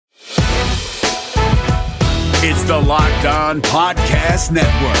It's the Locked On Podcast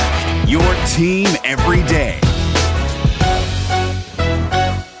Network, your team every day.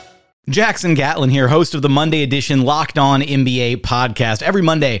 Jackson Gatlin here, host of the Monday edition Locked On NBA podcast. Every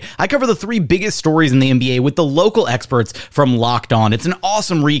Monday, I cover the three biggest stories in the NBA with the local experts from Locked On. It's an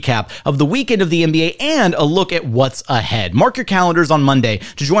awesome recap of the weekend of the NBA and a look at what's ahead. Mark your calendars on Monday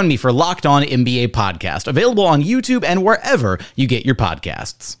to join me for Locked On NBA podcast, available on YouTube and wherever you get your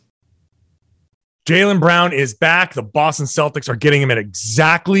podcasts. Jaylen Brown is back. The Boston Celtics are getting him at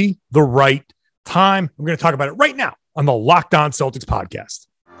exactly the right time. I'm going to talk about it right now on the Locked On Celtics podcast.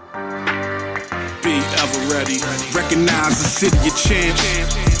 Be ever ready. Recognize the city of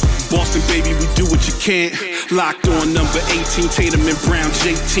champs. Boston, baby, we do what you can't. Locked on number 18, Tatum and Brown,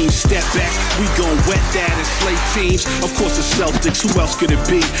 J-team, step back. We gon' wet that and slay teams. Of course, the Celtics, who else could it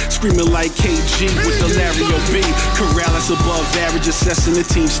be? Screaming like KG with the Larry O.B. Corrales above average, assessing the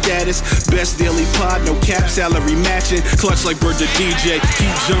team status. Best daily pod, no cap, salary matching. Clutch like Bird the DJ,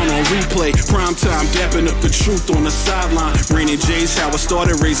 keep John on replay. Prime time, dapping up the truth on the sideline. Raining J's, how it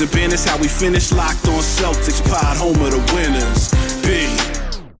started, raising banners, how we finished. Locked on Celtics pod, home of the winners. B.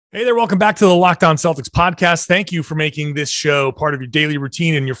 Hey there, welcome back to the Locked On Celtics podcast. Thank you for making this show part of your daily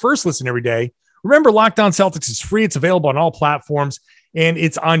routine and your first listen every day. Remember, Locked On Celtics is free. It's available on all platforms, and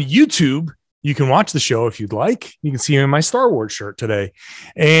it's on YouTube. You can watch the show if you'd like. You can see me in my Star Wars shirt today.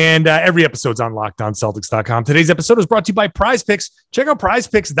 And every episode's on LockedOnCeltics.com. Today's episode is brought to you by Prize Picks. Check out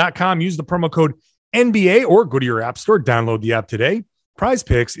PrizePicks.com. Use the promo code NBA or go to your app store. Download the app today. Prize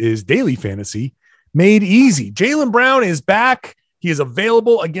Picks is daily fantasy made easy. Jaylen Brown is back. He is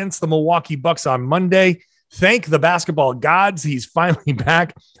available against the Milwaukee Bucks on Monday. Thank the basketball gods. He's finally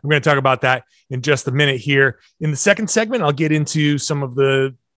back. I'm going to talk about that in just a minute here. In the second segment, I'll get into some of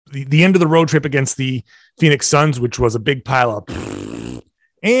the end of the road trip against the Phoenix Suns, which was a big pile up.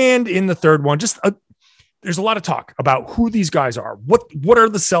 And in the third one, there's a lot of talk about who these guys are. What are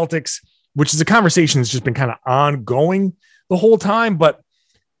the Celtics, which is a conversation that's just been kind of ongoing the whole time. But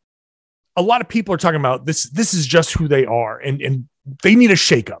a lot of people are talking about this. This is just who they are. And they need a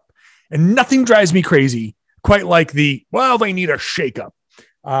shakeup, and nothing drives me crazy quite like they need a shakeup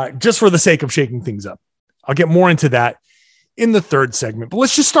just for the sake of shaking things up. I'll get more into that in the third segment, but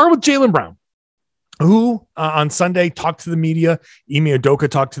let's just start with Jaylen Brown, who on Sunday talked to the media. Ime Udoka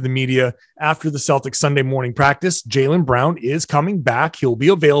talked to the media after the Celtics Sunday morning practice. Jaylen Brown is coming back. He'll be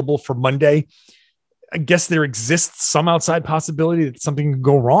available for Monday. I guess there exists some outside possibility that something can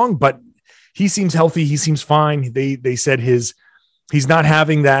go wrong, but he seems healthy. He seems fine. They said he's not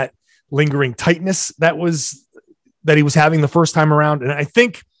having that lingering tightness that he was having the first time around. And I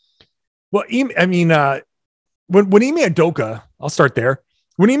think, when Ime Udoka, I'll start there.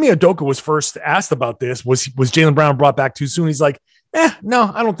 When Ime Udoka was first asked about this, was Jaylen Brown brought back too soon? He's like,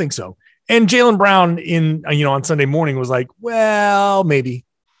 no, I don't think so. And Jaylen Brown on Sunday morning was like, well, maybe.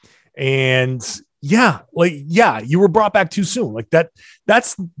 And you were brought back too soon. Like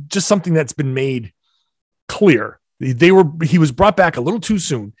that's just something that's been made clear. He was brought back a little too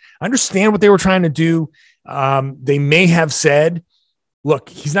soon. I understand what they were trying to do. They may have said, look,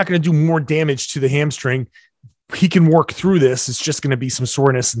 he's not going to do more damage to the hamstring. He can work through this. It's just going to be some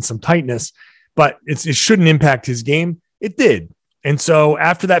soreness and some tightness, but it shouldn't impact his game. It did. And so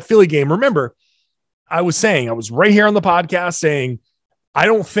after that Philly game, remember, I was right here on the podcast saying, I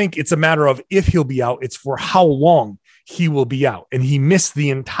don't think it's a matter of if he'll be out. It's for how long he will be out. And he missed the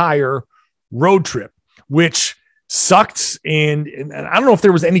entire road trip, which sucked. And I don't know if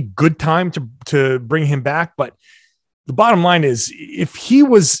there was any good time to bring him back, but the bottom line is if he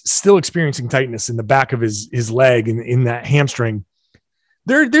was still experiencing tightness in the back of his leg and in that hamstring,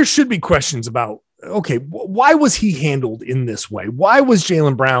 there should be questions about, okay, why was he handled in this way? Why was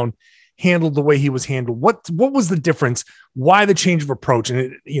Jaylen Brown handled the way he was handled? What was the difference? Why the change of approach?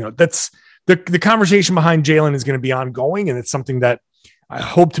 And that's the conversation behind Jaylen is going to be ongoing. And it's something that I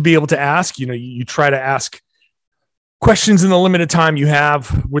hope to be able to ask. You try to ask questions in the limited time you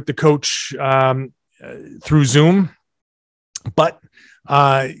have with the coach through Zoom, but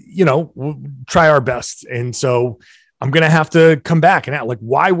we'll try our best. And so I'm going to have to come back and ask, like,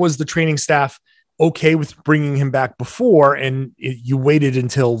 why was the training staff okay with bringing him back before? And you waited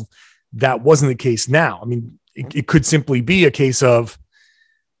until that wasn't the case now. I mean, it could simply be a case of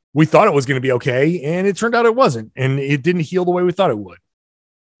we thought it was going to be okay, and it turned out it wasn't, and it didn't heal the way we thought it would.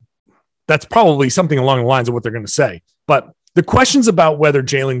 That's probably something along the lines of what they're going to say. But the questions about whether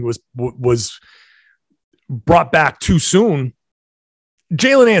Jaylen was brought back too soon,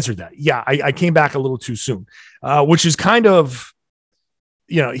 Jaylen answered that. Yeah, I came back a little too soon, which is kind of,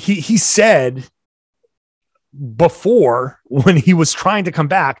 he said before, when he was trying to come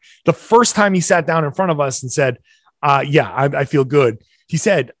back, the first time he sat down in front of us and said, I feel good. He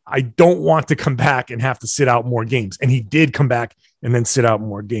said, I don't want to come back and have to sit out more games. And he did come back and then sit out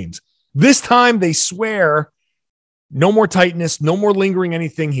more games. This time they swear no more tightness, no more lingering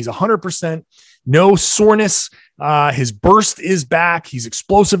anything. He's 100%, no soreness. His burst is back. He's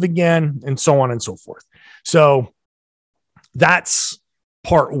explosive again, and so on and so forth. So that's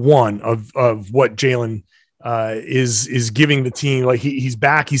part one of what Jaylen is giving the team. Like he's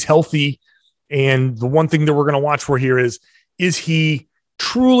back, he's healthy. And the one thing that we're going to watch for here is he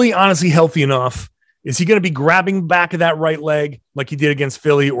truly, honestly healthy enough? Is he going to be grabbing back of that right leg like he did against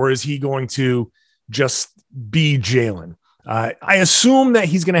Philly, or is he going to just be Jaylen? I assume that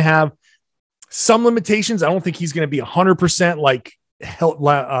he's going to have some limitations. I don't think he's going to be 100% like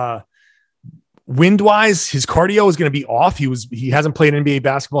wind-wise. His cardio is going to be off. He hasn't played NBA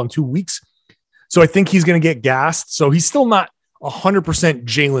basketball in 2 weeks. So I think he's going to get gassed. So he's still not 100%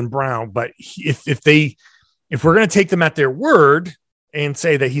 Jaylen Brown, but if we're going to take them at their word and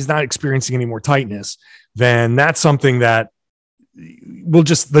say that he's not experiencing any more tightness, then that's something that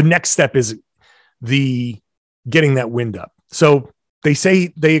the next step is the getting that wind up. So they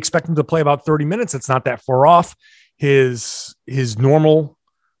say they expect him to play about 30 minutes. It's not that far off his normal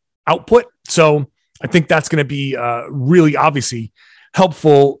output. So I think that's going to be really obviously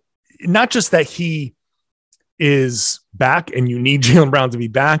helpful. Not just that he is back and you need Jaylen Brown to be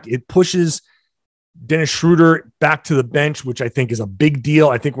back. It pushes Dennis Schroeder back to the bench, which I think is a big deal.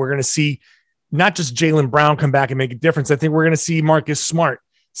 I think we're going to see not just Jaylen Brown come back and make a difference. I think we're going to see Marcus Smart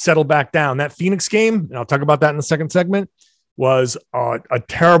settle back down. That Phoenix game, and I'll talk about that in the second segment, was a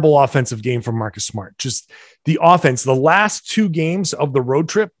terrible offensive game from Marcus Smart. Just the offense, the last 2 games of the road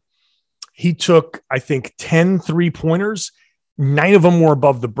trip, he took, I think, 10 3-pointers. 9 of them were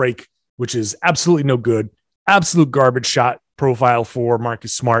above the break, which is absolutely no good. Absolute garbage shot profile for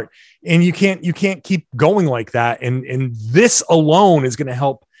Marcus Smart. And you can't keep going like that. And this alone is going to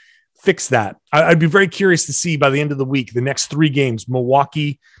help fix that. I'd be very curious to see by the end of the week, the next 3 games,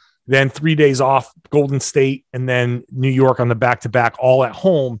 Milwaukee, then 3 days off, Golden State, and then New York on the back-to-back, all at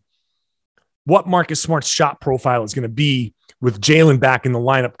home, what Marcus Smart's shot profile is going to be with Jaylen back in the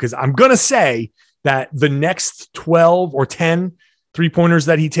lineup. Because I'm going to say that the next 12 or 10 3-pointers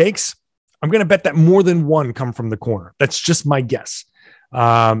that he takes, I'm going to bet that more than one come from the corner. That's just my guess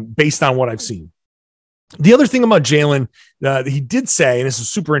based on what I've seen. The other thing about Jaylen, he did say, and this is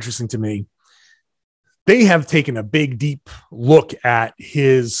super interesting to me, they have taken a big, deep look at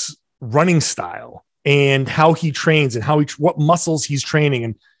his running style and how he trains and what muscles he's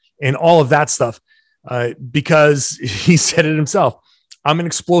training and all of that stuff. Because he said it himself, I'm an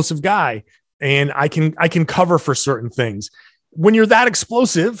explosive guy and I can cover for certain things. When you're that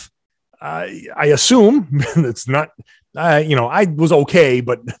explosive, I assume it's not, I was okay,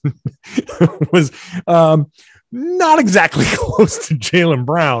 but was not exactly close to Jaylen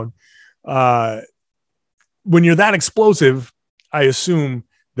Brown. When you're that explosive, I assume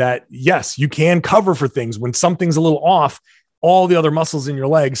that, yes, you can cover for things. When something's a little off, all the other muscles in your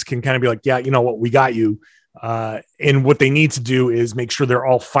legs can kind of be like, yeah, you know what, we got you. And what they need to do is make sure they're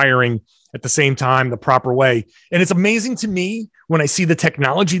all firing at the same time, the proper way. And it's amazing to me when I see the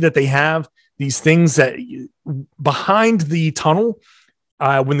technology that they have, these things that behind the tunnel,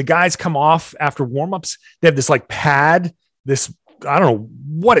 when the guys come off after warmups, they have this like pad, this, I don't know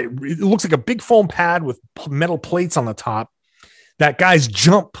what it looks like, a big foam pad with metal plates on the top that guys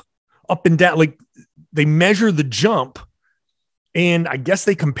jump up and down. Like they measure the jump and I guess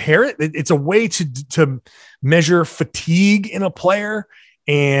they compare it. It's a way to measure fatigue in a player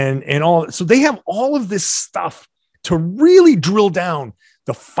and all. So they have all of this stuff to really drill down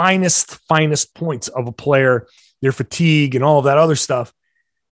the finest points of a player, their fatigue and all of that other stuff.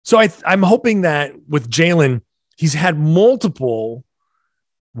 So I'm hoping that with Jaylen, he's had multiple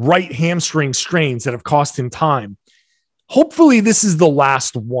right hamstring strains that have cost him time. Hopefully this is the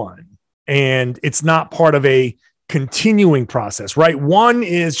last one and it's not part of a continuing process, right? One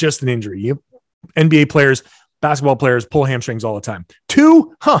is just an injury. NBA players, basketball players pull hamstrings all the time.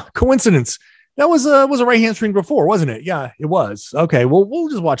 2, coincidence. That was a right hamstring before, wasn't it? Yeah, it was. Okay, well, we'll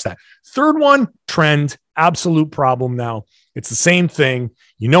just watch that. 3rd one, trend, absolute problem now. It's the same thing.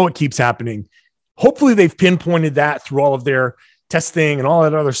 You know it keeps happening. Hopefully they've pinpointed that through all of their testing and all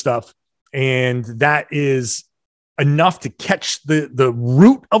that other stuff. And that is enough to catch the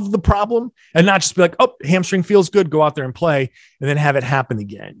root of the problem and not just be like, oh, hamstring feels good, go out there and play, and then have it happen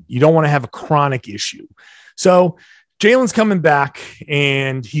again. You don't want to have a chronic issue. So Jaylen's coming back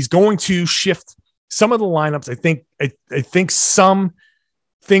and he's going to shift some of the lineups. I think some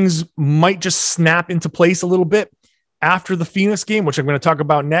things might just snap into place a little bit after the Phoenix game, which I'm going to talk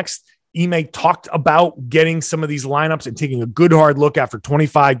about next. Ime talked about getting some of these lineups and taking a good hard look after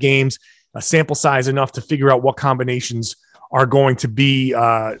 25 games, a sample size enough to figure out what combinations are going to be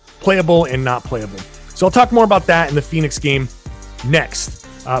playable and not playable. So I'll talk more about that in the Phoenix game next.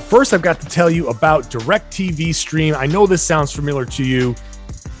 First, I've got to tell you about DirecTV Stream. I know this sounds familiar to you.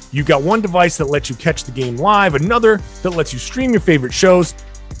 You've got one device that lets you catch the game live, another that lets you stream your favorite shows.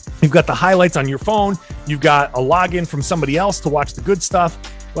 You've got the highlights on your phone. You've got a login from somebody else to watch the good stuff.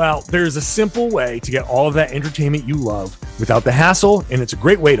 Well, there's a simple way to get all of that entertainment you love without the hassle, and it's a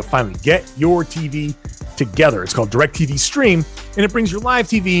great way to finally get your TV together. It's called DirecTV Stream, and it brings your live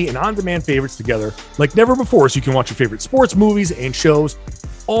TV and on-demand favorites together like never before, so you can watch your favorite sports, movies, and shows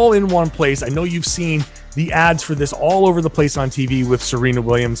all in one place. I know you've seen the ads for this all over the place on TV with Serena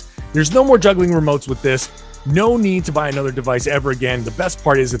Williams. There's no more juggling remotes with this. No need to buy another device ever again. The best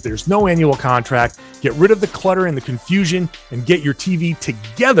part is that there's no annual contract. Get rid of the clutter and the confusion and get your TV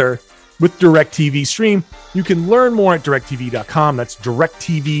together with DirecTV Stream. You can learn more at directtv.com. That's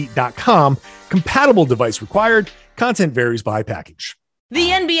directtv.com. Compatible device required. Content varies by package. The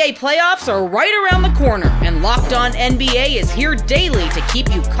NBA playoffs are right around the corner, and Locked On NBA is here daily to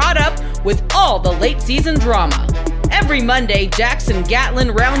keep you caught up with all the late season drama. Every Monday, Jackson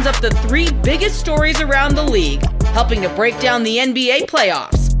Gatlin rounds up the 3 biggest stories around the league, helping to break down the NBA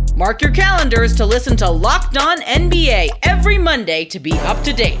playoffs. Mark your calendars to listen to Locked On NBA every Monday to be up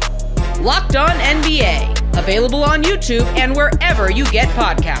to date. Locked On NBA, available on YouTube and wherever you get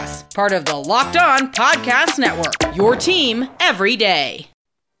podcasts. Part of the Locked On Podcast Network, your team every day.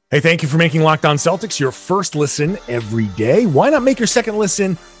 Hey, thank you for making Locked On Celtics your first listen every day. Why not make your second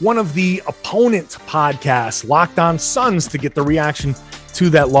listen one of the opponent podcasts, Locked On Suns, to get the reaction to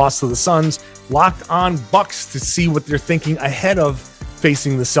that loss to the Suns, Locked On Bucks to see what they're thinking ahead of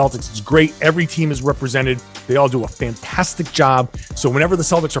facing the Celtics. It's great. Every team is represented. They all do a fantastic job. So whenever the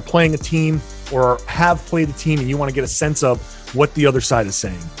Celtics are playing a team or have played a team and you want to get a sense of what the other side is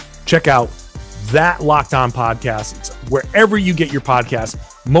saying, check out that Locked On podcast. It's wherever you get your podcasts.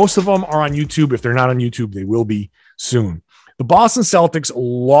 Most of them are on YouTube. If they're not on YouTube, they will be soon. The Boston Celtics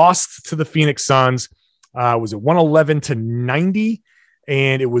lost to the Phoenix Suns. Was it 111-90?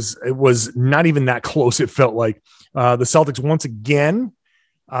 And it was not even that close. It felt like the Celtics once again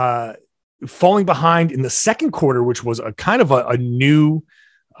falling behind in the second quarter, which was a kind of a new.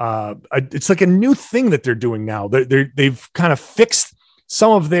 It's like a new thing that they're doing now. They've kind of fixed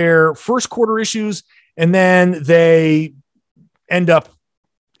some of their first quarter issues, and then they end up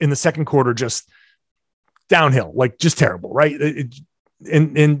in the second quarter just downhill, like just terrible, right?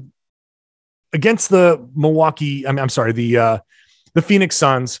 And against the the Phoenix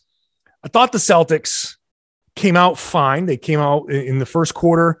Suns, I thought the Celtics came out fine. They came out in the first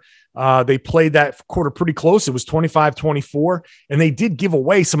quarter. They played that quarter pretty close. It was 25-24, and they did give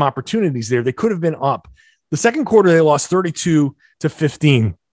away some opportunities there. They could have been up. The second quarter, they lost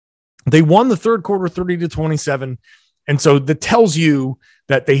 32-15. They won the third quarter 30-27. And so that tells you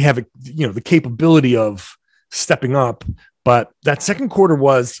that they have, the capability of stepping up. But that second quarter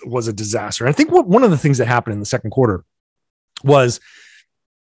was a disaster. And I think one of the things that happened in the second quarter was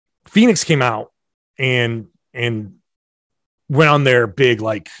Phoenix came out and went on their big,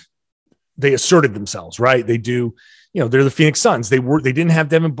 they asserted themselves, right? They do, they're the Phoenix Suns. They didn't have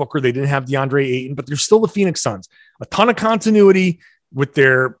Devin Booker. They didn't have DeAndre Ayton, but they're still the Phoenix Suns. A ton of continuity with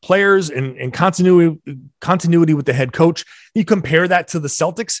their players and continuity with the head coach. You compare that to the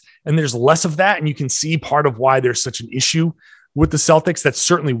Celtics, and there's less of that, and you can see part of why there's such an issue with the Celtics. That's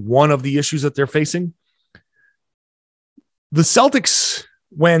certainly one of the issues that they're facing. The Celtics,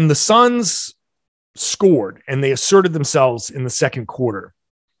 when the Suns scored and they asserted themselves in the second quarter,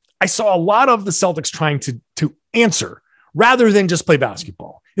 I saw a lot of the Celtics trying to answer rather than just play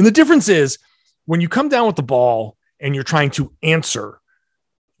basketball. And the difference is when you come down with the ball and you're trying to answer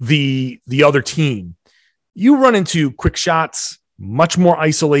the other team, you run into quick shots, much more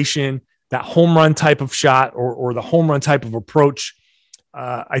isolation, that home run type of shot or the home run type of approach.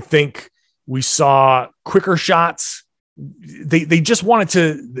 I think we saw quicker shots. They just wanted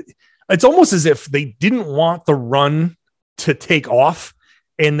to, it's almost as if they didn't want the run to take off.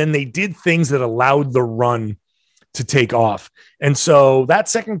 And then they did things that allowed the run to take off. And so that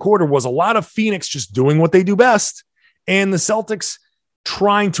second quarter was a lot of Phoenix just doing what they do best, and the Celtics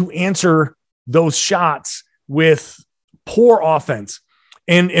trying to answer those shots with poor offense.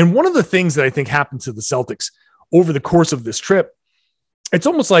 And one of the things that I think happened to the Celtics over the course of this trip, it's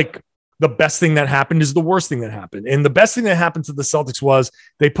almost like the best thing that happened is the worst thing that happened. And the best thing that happened to the Celtics was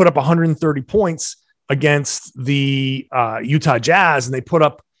they put up 130 points against the Utah Jazz, and they put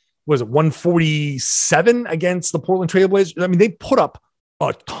up, was it 147 against the Portland Trail Blazers? I mean, they put up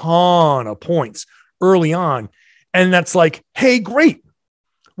a ton of points early on. And that's like, hey, great.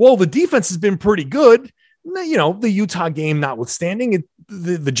 Well, the defense has been pretty good. You know, the Utah game notwithstanding,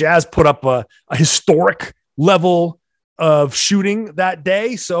 the Jazz put up a historic level of shooting that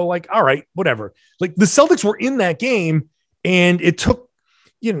day. So like, all right, whatever. Like the Celtics were in that game, and it took,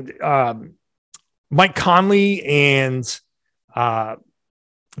 Mike Conley and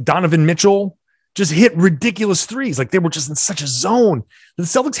Donovan Mitchell just hit ridiculous threes. Like they were just in such a zone. The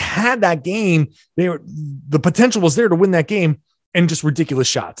Celtics had that game. The potential was there to win that game, and just ridiculous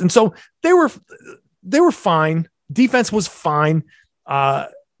shots. And so they were fine. Defense was fine.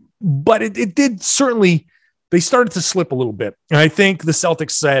 But it did certainly, they started to slip a little bit. And I think the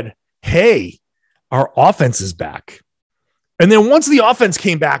Celtics said, hey, our offense is back. And then once the offense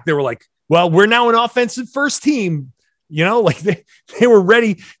came back, they were like, well, we're now an offensive first team. You know, like they were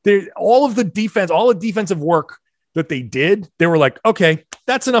ready. All the defensive work that they did, they were like, okay,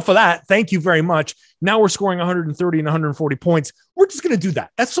 that's enough of that. Thank you very much. Now we're scoring 130 and 140 points. We're just going to do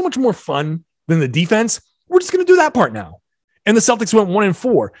that. That's so much more fun than the defense. We're just going to do that part now. And the Celtics went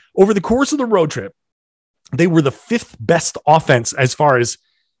 1-4 over the course of the road trip. They were the 5th best offense as far as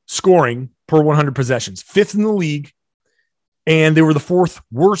scoring per 100 possessions, 5th in the league. And they were the 4th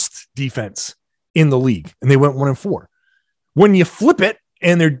worst defense in the league. And they went 1-4. When you flip it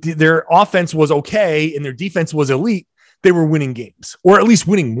and their offense was okay and their defense was elite, they were winning games, or at least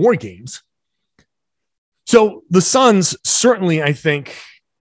winning more games. So the Suns certainly, I think,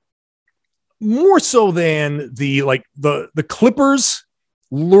 more so than the Clippers,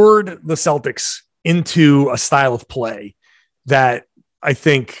 lured the Celtics into a style of play that I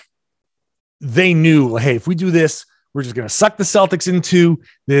think they knew, hey, if we do this, we're just going to suck the Celtics into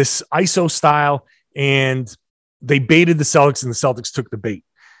this ISO style, and they baited the Celtics, and the Celtics took the bait.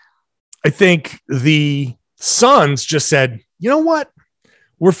 I think the Suns just said, you know what?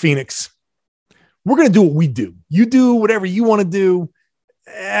 We're Phoenix. We're going to do what we do. You do whatever you want to do.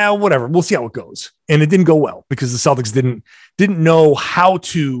 Whatever. We'll see how it goes. And it didn't go well because the Celtics didn't know how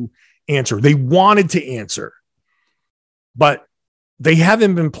to answer. They wanted to answer, but they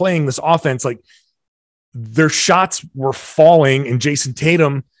haven't been playing this offense. Like their shots were falling, and Jason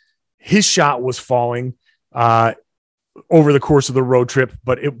Tatum, his shot was falling over the course of the road trip,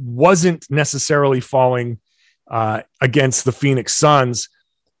 but it wasn't necessarily falling against the Phoenix Suns.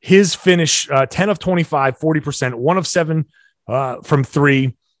 His finish, 10 of 25, 40%, 1 of 7 from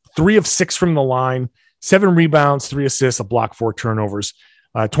 3, 3 of 6 from the line, 7 rebounds, 3 assists, a block, 4 turnovers,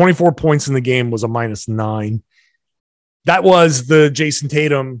 24 points in the game, was a -9. That was the Jason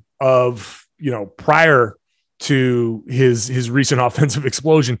Tatum of, prior to his recent offensive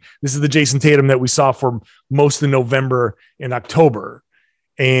explosion. This is the Jason Tatum that we saw for most of November and October.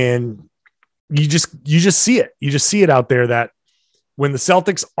 And you just see it. You just see it out there that when the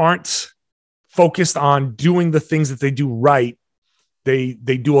Celtics aren't focused on doing the things that they do right, they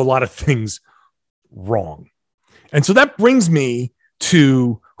do a lot of things wrong. And so that brings me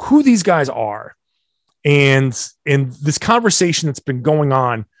to who these guys are and this conversation that's been going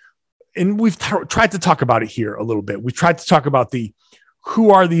on. And we've tried to talk about it here a little bit. We've tried to talk about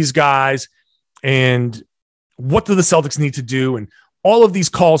who are these guys and what do the Celtics need to do, and all of these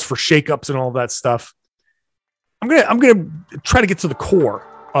calls for shakeups and all of that stuff. I'm gonna try to get to the core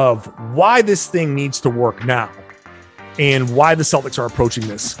of why this thing needs to work now and why the Celtics are approaching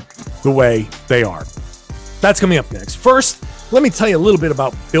this the way they are. That's coming up next. First, let me tell you a little bit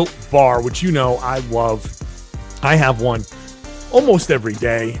about Built Bar, which I love. I have one almost every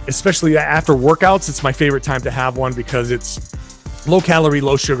day, especially after workouts. It's my favorite time to have one because it's low calorie,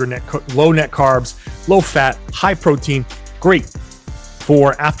 low sugar, low net carbs, low fat, high protein. Great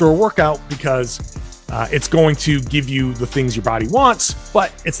for after a workout because it's going to give you the things your body wants,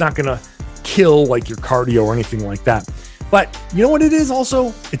 but it's not going to kill like your cardio or anything like that. But you know what it is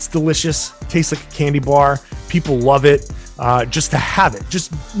also? It's delicious. Tastes like a candy bar. People love it just to have it.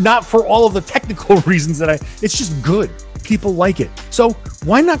 Just not for all of the technical reasons it's just good. People like it. So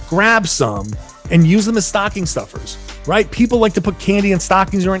why not grab some and use them as stocking stuffers, right? People like to put candy in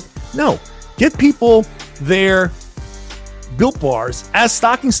stockings. No, get people their Built Bars as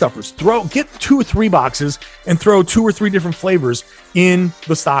stocking stuffers. Get 2 or 3 boxes and throw 2 or 3 different flavors in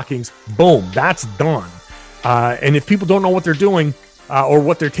the stockings. Boom, that's done. And if people don't know what they're doing or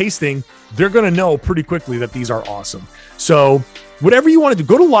what they're tasting, they're going to know pretty quickly that these are awesome. So whatever you want to do,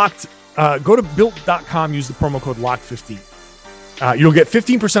 go to built.com, use the promo code LOCKED15. You'll get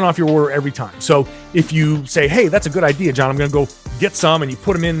 15% off your order every time. So if you say, hey, that's a good idea, John, I'm going to go get some, and you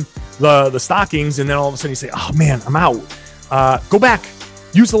put them in the stockings, and then all of a sudden you say, oh man, I'm out. Go back,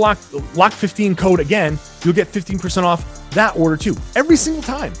 use the lock 15 code again. You'll get 15% off that order too, every single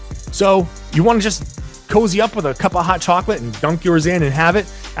time. So you want to just cozy up with a cup of hot chocolate and dunk yours in and have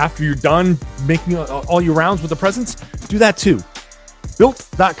it after you're done making all your rounds with the presents? Do that too.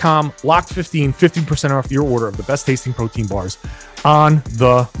 Built.com, locked 15% off your order of the best tasting protein bars on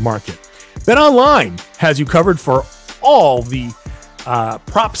the market. BetOnline has you covered for all the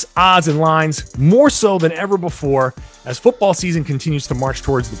props, odds, and lines, more so than ever before. As football season continues to march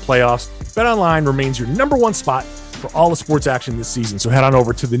towards the playoffs, BetOnline remains your number one spot for all the sports action this season. So head on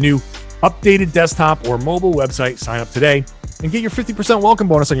over to the new updated desktop or mobile website, sign up today, and get your 50% welcome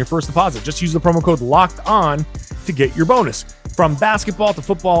bonus on your first deposit. Just use the promo code LOCKEDON to get your bonus. From basketball to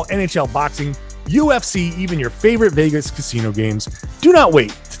football, NHL, boxing, UFC, even your favorite Vegas casino games, do not wait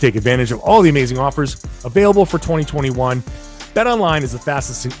to take advantage of all the amazing offers available for 2021. BetOnline is the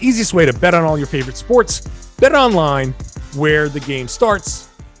fastest and easiest way to bet on all your favorite sports. BetOnline, where the game starts.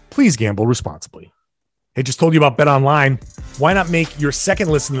 Please gamble responsibly. Hey, just told you about BetOnline. Why not make your second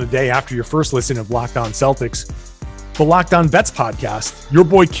listen of the day after your first listen of Locked On Celtics the Locked On Bets podcast? Your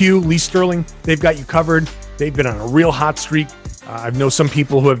boy Q, Lee Sterling, they've got you covered. They've been on a real hot streak. I know some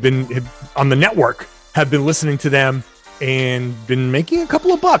people who have been on the network have been listening to them and been making a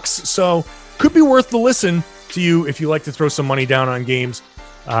couple of bucks. So could be worth the listen to you if you like to throw some money down on games.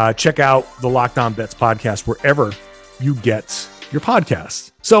 Check out the Locked On Bets podcast wherever you get your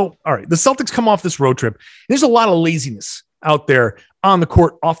podcast. So, all right, the Celtics come off this road trip. There's a lot of laziness out there on the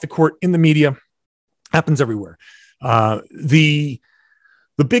court, off the court, in the media. Happens everywhere. The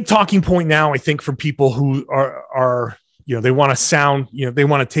big talking point now, I think, for people who are they want to sound, they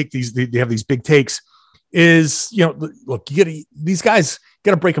want to take these, they have these big takes, is, look, these guys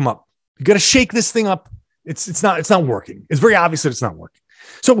got to break them up. You got to shake this thing up. It's not working. It's very obvious that it's not working.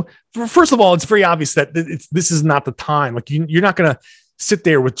 So first of all, it's very obvious that this is not the time. Like you're not going to sit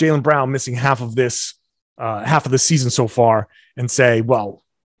there with Jaylen Brown missing half of the season so far and say, well,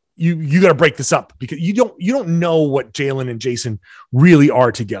 you got to break this up, because you don't know what Jaylen and Jason really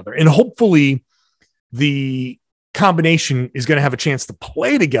are together. And hopefully the combination is going to have a chance to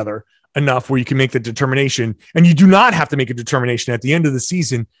play together enough where you can make the determination, and you do not have to make a determination at the end of the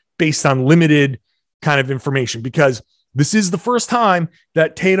season based on limited kind of information, because this is the first time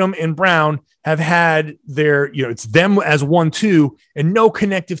that Tatum and Brown have had their, it's them as 1-2 and no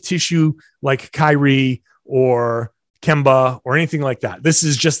connective tissue like Kyrie or Kemba or anything like that. This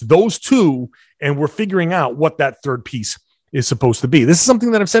is just those two, and we're figuring out what that third piece is supposed to be. This is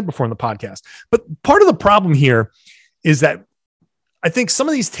something that I've said before in the podcast. But part of the problem here is that I think some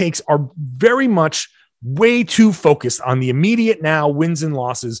of these takes are very much way too focused on the immediate now wins and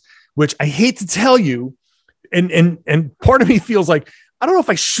losses, which I hate to tell you, and part of me feels like, I don't know if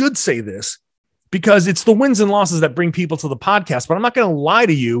I should say this, because it's the wins and losses that bring people to the podcast, but I'm not going to lie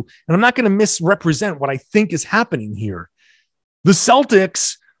to you, and I'm not going to misrepresent what I think is happening here. The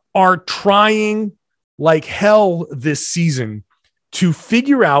Celtics are trying like hell this season to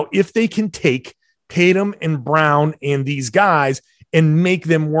figure out if they can take Tatum and Brown and these guys and make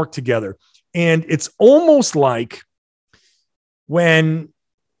them work together. And it's almost like when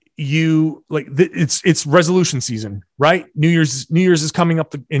it's resolution season, right? New Year's is coming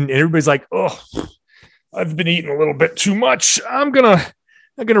up, and everybody's like, oh, I've been eating a little bit too much. I'm going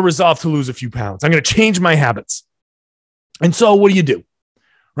to resolve to lose a few pounds. I'm going to change my habits. And so what do?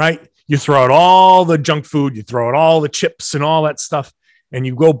 Right? You throw out all the junk food, you throw out all the chips and all that stuff, and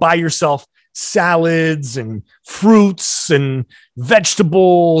you go buy yourself salads and fruits and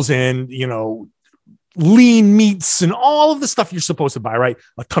vegetables and, lean meats and all of the stuff you're supposed to buy, right?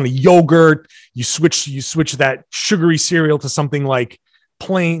 A ton of yogurt. You switch that sugary cereal to something like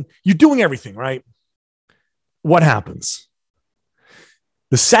plain. You're doing everything, right? What happens?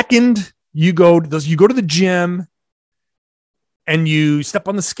 The second you go to the gym and you step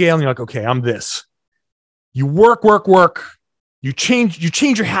on the scale and you're like, okay, I'm this. You work. You change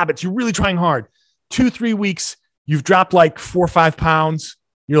your habits. You're really trying hard. 2-3 weeks, you've dropped like 4 or 5 pounds.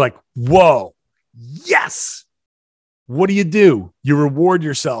 You're like, whoa. Yes. What do? You reward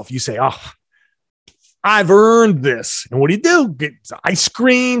yourself. You say, oh, I've earned this. And what do? Get ice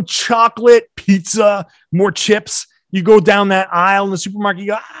cream, chocolate, pizza, more chips. You go down that aisle in the supermarket.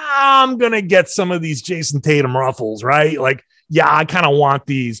 You go, I'm going to get some of these Jason Tatum ruffles, right? Like, yeah, I kind of want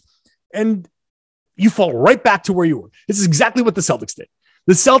these. And you fall right back to where you were. This is exactly what the Celtics did.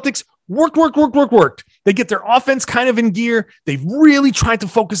 The Celtics worked. They get their offense kind of in gear. They've really tried to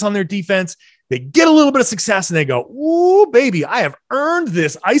focus on their defense. They get a little bit of success and they go, ooh, baby, I have earned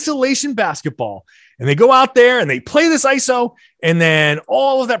this isolation basketball. And they go out there and they play this ISO, and then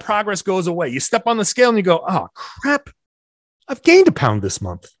all of that progress goes away. You step on the scale and you go, oh, crap, I've gained a pound this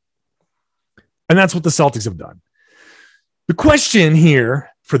month. And that's what the Celtics have done. The question here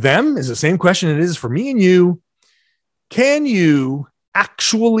for them is the same question it is for me and you. Can you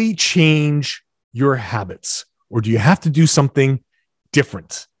actually change your habits, or do you have to do something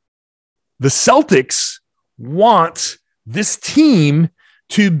different? The Celtics want this team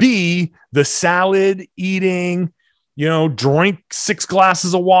to be the salad eating, drink 6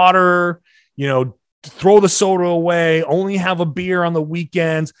 glasses of water, throw the soda away, only have a beer on the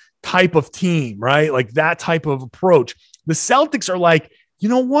weekends type of team, right? Like that type of approach. The Celtics are like, you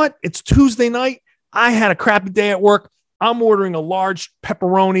know what? It's Tuesday night. I had a crappy day at work. I'm ordering a large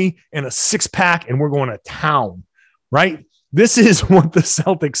pepperoni and a 6-pack, and we're going to town, right? This is what the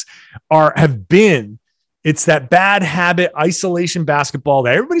Celtics have been. It's that bad habit, isolation basketball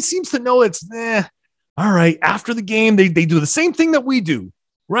that everybody seems to know it's, all right. After the game, they do the same thing that we do,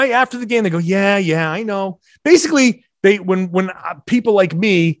 right? After the game, they go, yeah, I know. Basically, when people like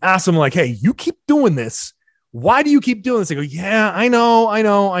me ask them like, hey, you keep doing this. Why do you keep doing this? They go, yeah, I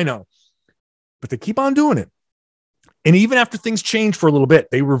know. But they keep on doing it. And even after things change for a little bit,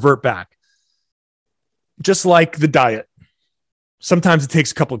 they revert back. Just like the diet. Sometimes it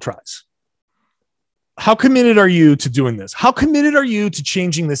takes a couple of tries. How committed are you to doing this? How committed are you to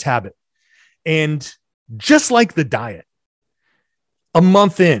changing this habit? And just like the diet, a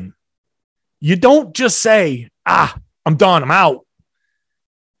month in, you don't just say, I'm done, I'm out.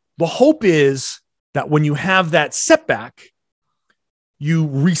 The hope is that when you have that setback, you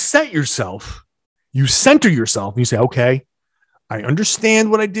reset yourself, you center yourself, and you say, okay, I understand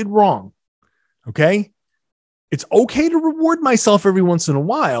what I did wrong. Okay. It's okay to reward myself every once in a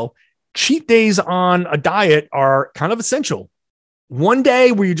while. Cheat days on a diet are kind of essential. One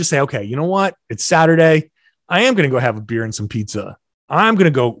day where you just say, okay, you know what? It's Saturday. I am going to go have a beer and some pizza. I'm going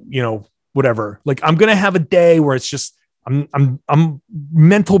to go, whatever. Like I'm going to have a day where it's just, I'm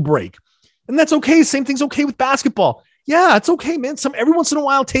mental break. And that's okay. Same thing's okay with basketball. Yeah, it's okay, man. Every once in a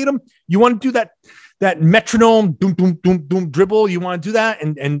while, Tatum, you want to do that metronome, boom, boom, boom, boom, dribble. You want to do that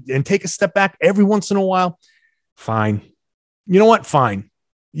and take a step back every once in a while. Fine. You know what? Fine.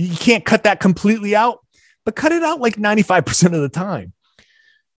 You can't cut that completely out, but cut it out like 95% of the time.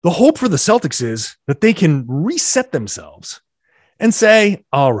 The hope for the Celtics is that they can reset themselves and say,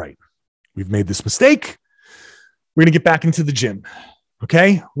 all right, we've made this mistake. We're going to get back into the gym.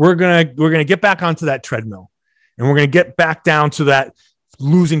 Okay. We're going to get back onto that treadmill, and we're going to get back down to that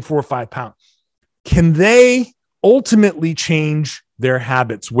losing 4 or 5 pounds. Can they ultimately change their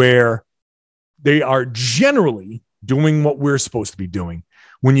habits where they are generally doing what we're supposed to be doing?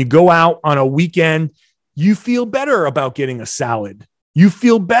 When you go out on a weekend, you feel better about getting a salad. You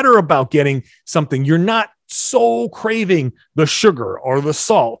feel better about getting something. You're not so craving the sugar or the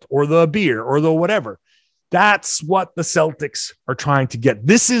salt or the beer or the whatever. That's what the Celtics are trying to get.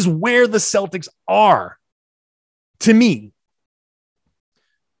 This is where the Celtics are. To me,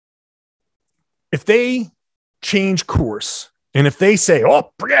 if they change course and if they say,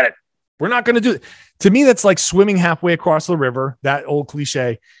 oh, forget it, we're not going to do it. To me, that's like swimming halfway across the river. That old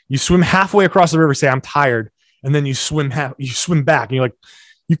cliche. You swim halfway across the river, say, I'm tired. And then you swim back. And you're like,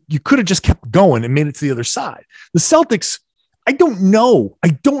 you could have just kept going and made it to the other side. The Celtics, I don't know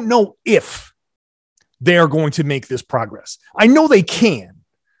if they are going to make this progress. I know they can.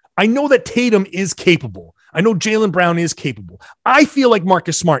 I know that Tatum is capable. I know Jaylen Brown is capable. I feel like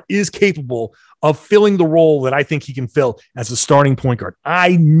Marcus Smart is capable of filling the role that I think he can fill as a starting point guard.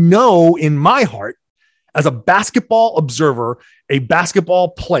 I know in my heart, as a basketball observer, a basketball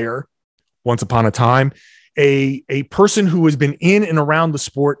player, once upon a time, a person who has been in and around the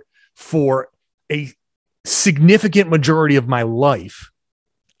sport for a significant majority of my life,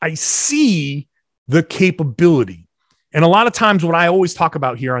 I see the capability. And a lot of times what I always talk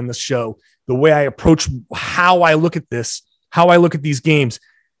about here on this show, the way I approach how I look at this, how I look at these games,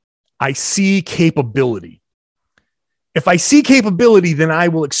 I see capability. If I see capability, then I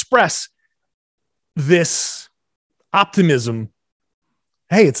will express this optimism.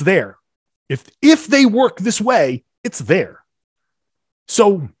 Hey, it's there. If they work this way, it's there.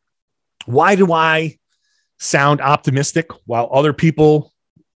 So why do I sound optimistic while other people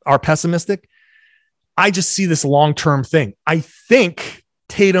are pessimistic? I just see this long-term thing. I think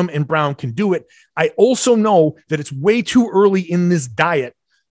Tatum and Brown can do it. I also know that it's way too early in this diet,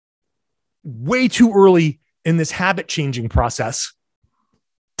 way too early in this habit-changing process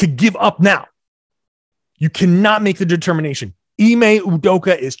to give up now. You cannot make the determination. Ime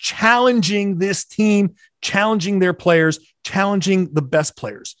Udoka is challenging this team, challenging their players, challenging the best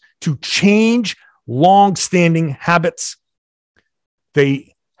players to change long-standing habits.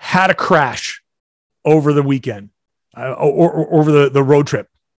 They had a crash over the weekend, or over the road trip.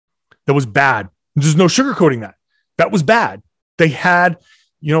 That was bad. There's no sugarcoating that. That was bad. They had,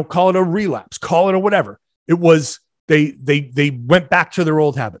 call it a relapse, call it a whatever. It was, they went back to their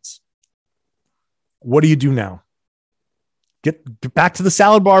old habits. What do you do now? Get back to the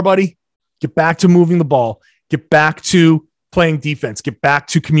salad bar, buddy. Get back to moving the ball. Get back to playing defense. Get back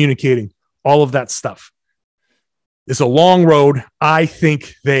to communicating. All of that stuff. It's a long road. I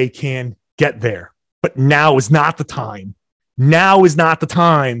think they can get there. But now is not the time. Now is not the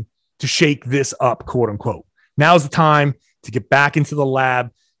time to shake this up, quote unquote. Now is the time to get back into the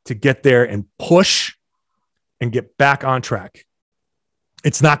lab, to get there and push and get back on track.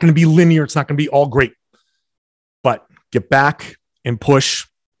 It's not going to be linear. It's not going to be all great. But get back and push.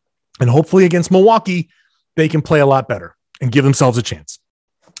 And hopefully against Milwaukee, they can play a lot better and give themselves a chance.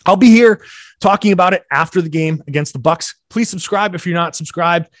 I'll be here talking about it after the game against the Bucks. Please subscribe if you're not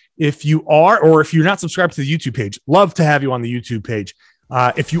subscribed. If you are, or if you're not subscribed to the YouTube page, love to have you on the YouTube page.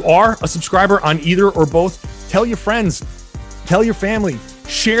 If you are a subscriber on either or both, tell your friends, tell your family,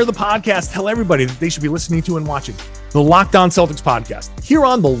 share the podcast, tell everybody that they should be listening to and watching the Locked On Celtics podcast here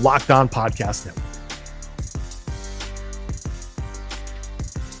on the Locked On Podcast Network.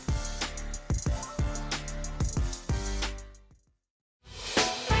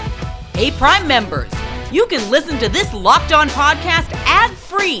 Hey, Prime members, you can listen to this Locked On podcast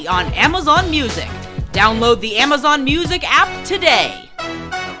ad-free on Amazon Music. Download the Amazon Music app today.